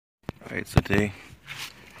Alright, so today,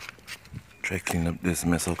 try clean up this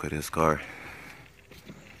mess out of this car.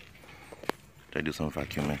 Try do some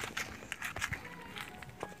vacuuming.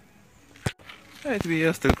 Alright, we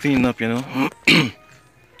are still cleaning up, you know.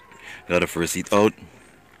 Got the first seat out.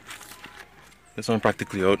 This one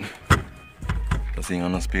practically out. Just seeing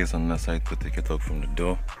on the space on that side to take it out from the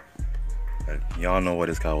door. Y'all know what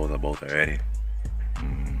this car was about already.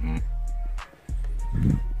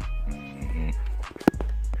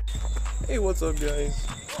 Hey, what's up, guys?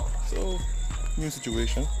 So, new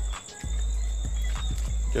situation.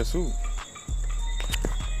 Guess who?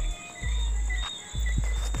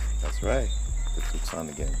 That's right, the Tucson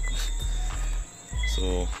again.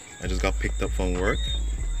 So, I just got picked up from work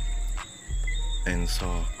and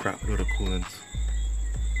saw a crap load of coolant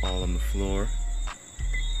all on the floor.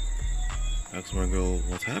 Asked my girl,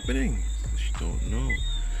 what's happening? She don't know.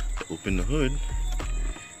 I opened the hood.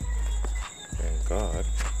 Thank God.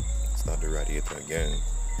 It's not the radiator again.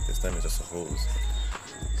 This time it's just a hose.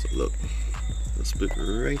 So look, the split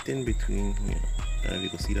right in between here. And you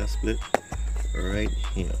can see that split right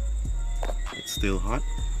here. It's still hot.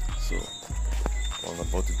 So all I'm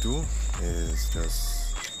about to do is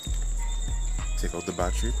just take out the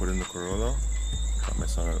battery, put in the Corolla, got my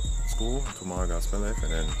son at school, tomorrow I got spell life,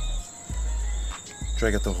 and then try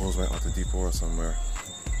to get the hose right out the depot or somewhere.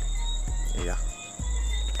 Yeah.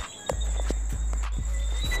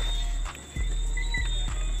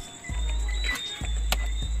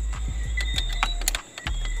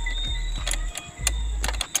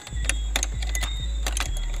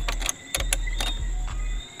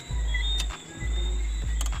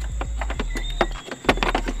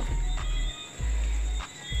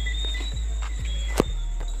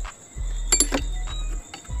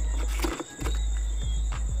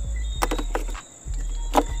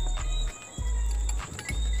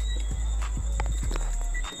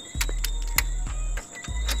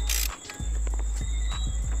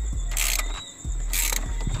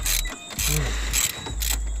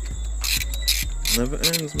 Never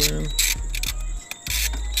ends, man.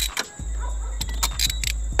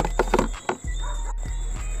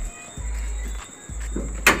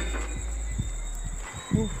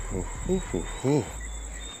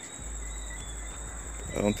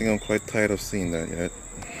 I don't think I'm quite tired of seeing that yet.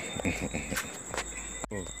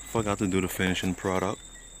 Oh, forgot to do the finishing product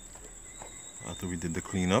after we did the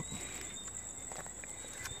cleanup.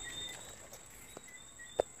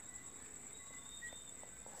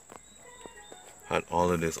 Had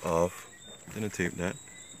all of this off. Didn't tape that.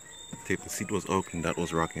 The seat was open, that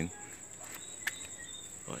was rocking.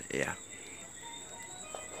 But yeah.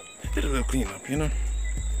 Did a little cleanup, you know.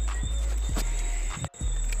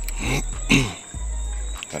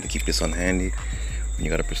 Gotta keep this on handy when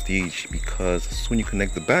you got a Prestige, because as soon as you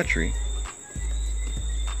connect the battery,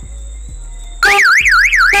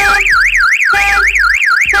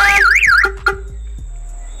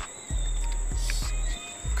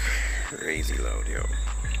 crazy loud, yo.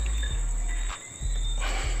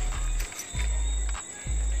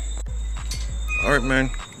 Alright, man.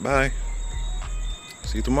 Bye.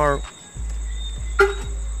 See you tomorrow.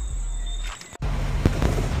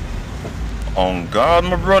 On God,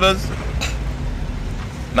 my brothers.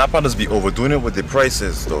 Napa just be overdoing it with the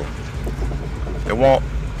prices, though. They want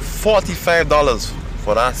 $45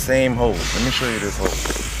 for that same hose. Let me show you this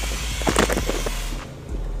hose.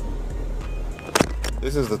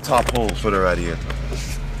 This is the top hole for the radiator.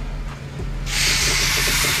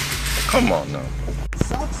 Come on now.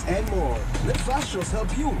 Socks and more. Let flash shows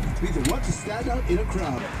help you be the one to stand out in a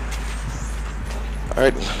crowd.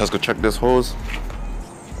 Alright, let's go check this hose.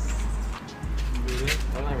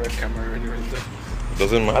 I don't have a camera ready right there.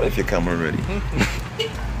 Doesn't matter if your camera ready.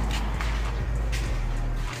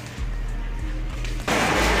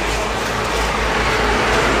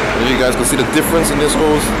 You guys can see the difference in this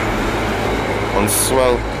hose. On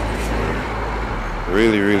swell,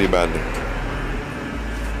 really badly.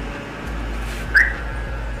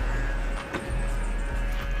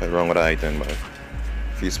 What's wrong with the item, but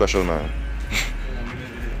feel special, man.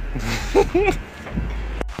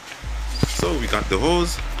 So we got the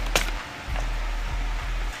hose,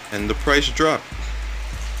 and the price dropped.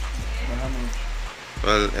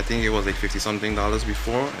 Well, I think it was like $50 something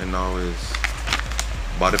before, and now it's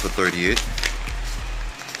bought it for $38.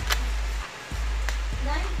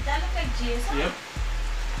 That look like Zeze. Yep.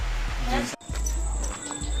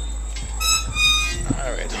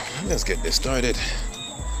 Alright, let's get this started.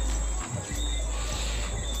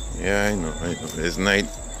 Yeah, I know. It's night.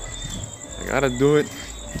 I gotta do it.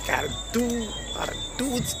 Gotta do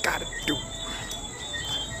what's gotta do.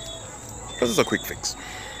 This is a quick fix.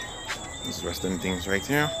 Just resting things right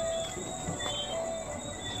here.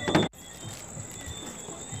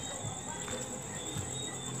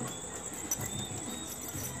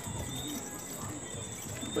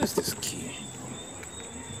 Where's this key?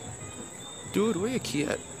 Dude, where your key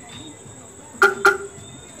at?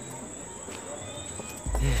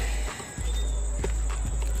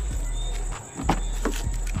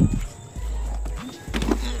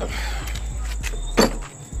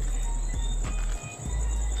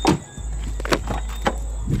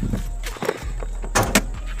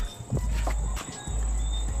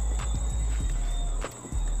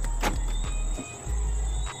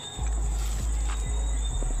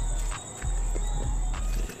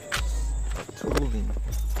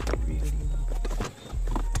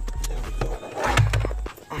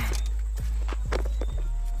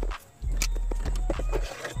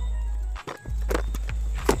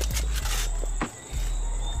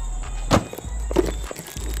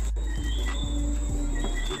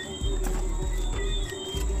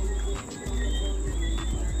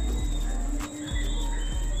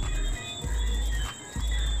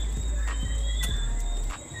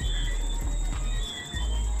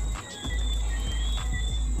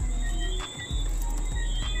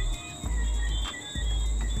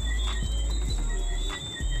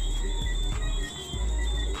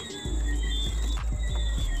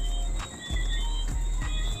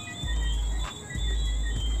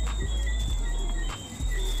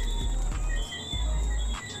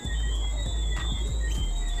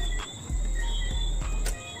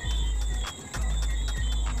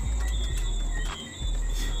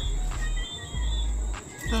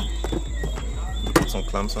 Put some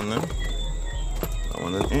clamps on them. That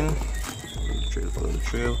one is in. Follow the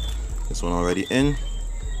trail. This one already in.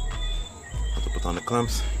 Have to put on the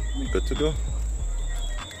clamps. Be good to go.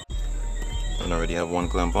 And already have one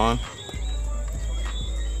clamp on.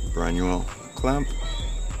 Brand new clamp.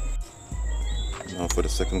 Now for the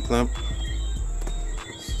second clamp.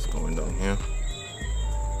 This is going down here.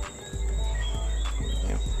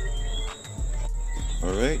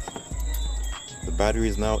 Alright. The battery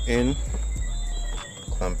is now in.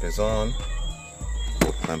 The clamp is on.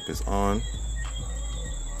 The clamp is on.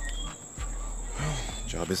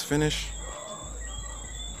 Job is finished.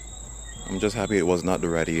 I'm just happy it was not the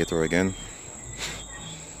radiator again.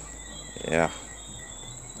 Yeah.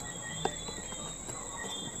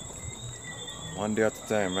 One day at a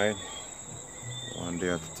time, right? One day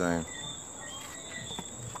at a time.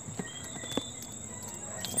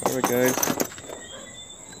 Alright guys.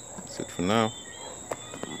 That's it for now.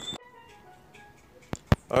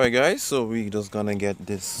 Alright guys, so we just gonna get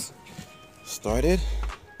this started.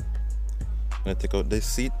 I'm gonna take out this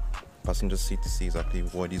seat, passenger seat, to see exactly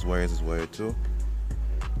what these wires is wired to.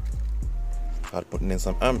 Start putting in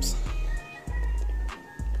some amps.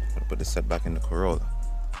 Gotta put the set back in the Corolla.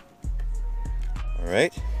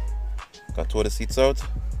 Alright, got two of the seats out.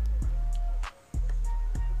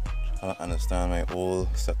 Trying to understand my old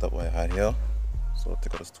setup what I had here. So I'll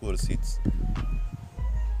take out those two of the seats.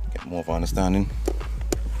 Get more of an understanding.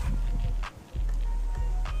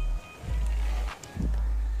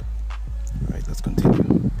 Alright, let's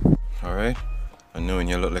continue. Alright, I know when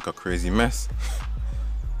you look like a crazy mess.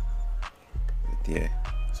 But yeah,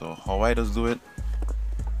 so how I just do it,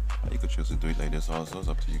 you could choose to do it like this also, it's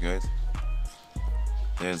up to you guys.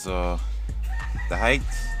 There's the height,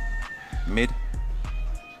 mid,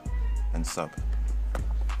 and sub.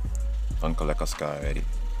 Don't collect a scar already.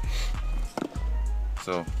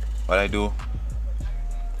 So what I do,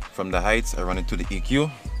 from the heights I run it to the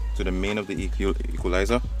EQ, to the main of the EQ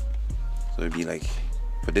equalizer. So it'd be like,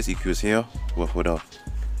 for this EQ is here, for the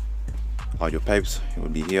audio pipes it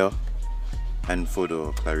would be here, and for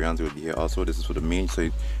the clarions it would be here also. This is for the main, so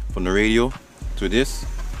from the radio to this,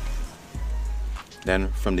 then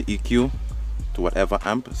from the EQ to whatever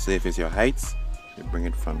amp. Say if it's your heights, you bring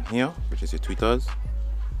it from here, which is your tweeters.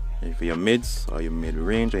 If your mids or your mid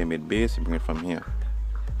range or your mid bass, you bring it from here.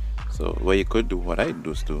 So what you could do, what I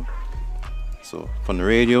do is do, so from the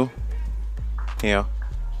radio here,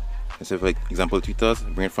 so for example tweeters,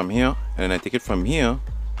 bring it from here, and then I take it from here,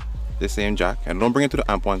 the same jack, and don't bring it to the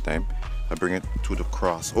amp one time, I bring it to the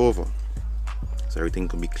crossover, so everything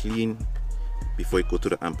can be clean before you go to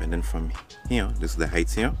the amp. And then from here, this is the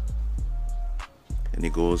heights here, and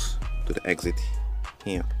it goes to the exit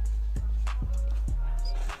here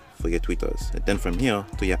for your tweeters, and then from here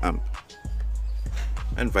to your amp,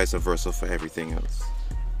 and vice versa for everything else.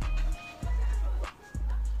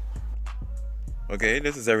 Okay,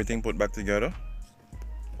 this is everything put back together.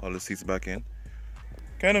 All the seats back in.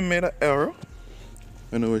 Kind of made an error.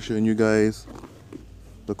 And I was showing you guys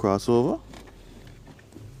the crossover.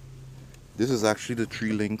 This is actually the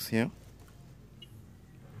 3 links here.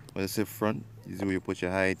 When I say front, this is where you put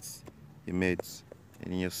your heights, your mids,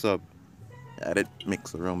 and your sub. I had it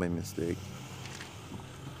mixed around by mistake.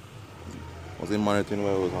 wasn't monitoring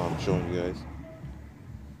what I was showing you guys.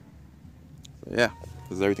 So yeah,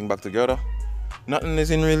 this is everything back together. Nothing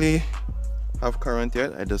isn't really have current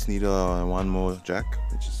yet. I just need one more jack,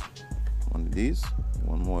 which is one of these,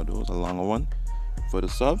 one more of those, a longer one for the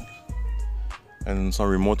sub, and some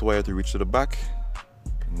remote wire to reach to the back,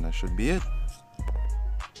 and that should be it.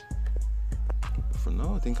 But for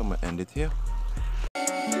now, I think I'm gonna end it here.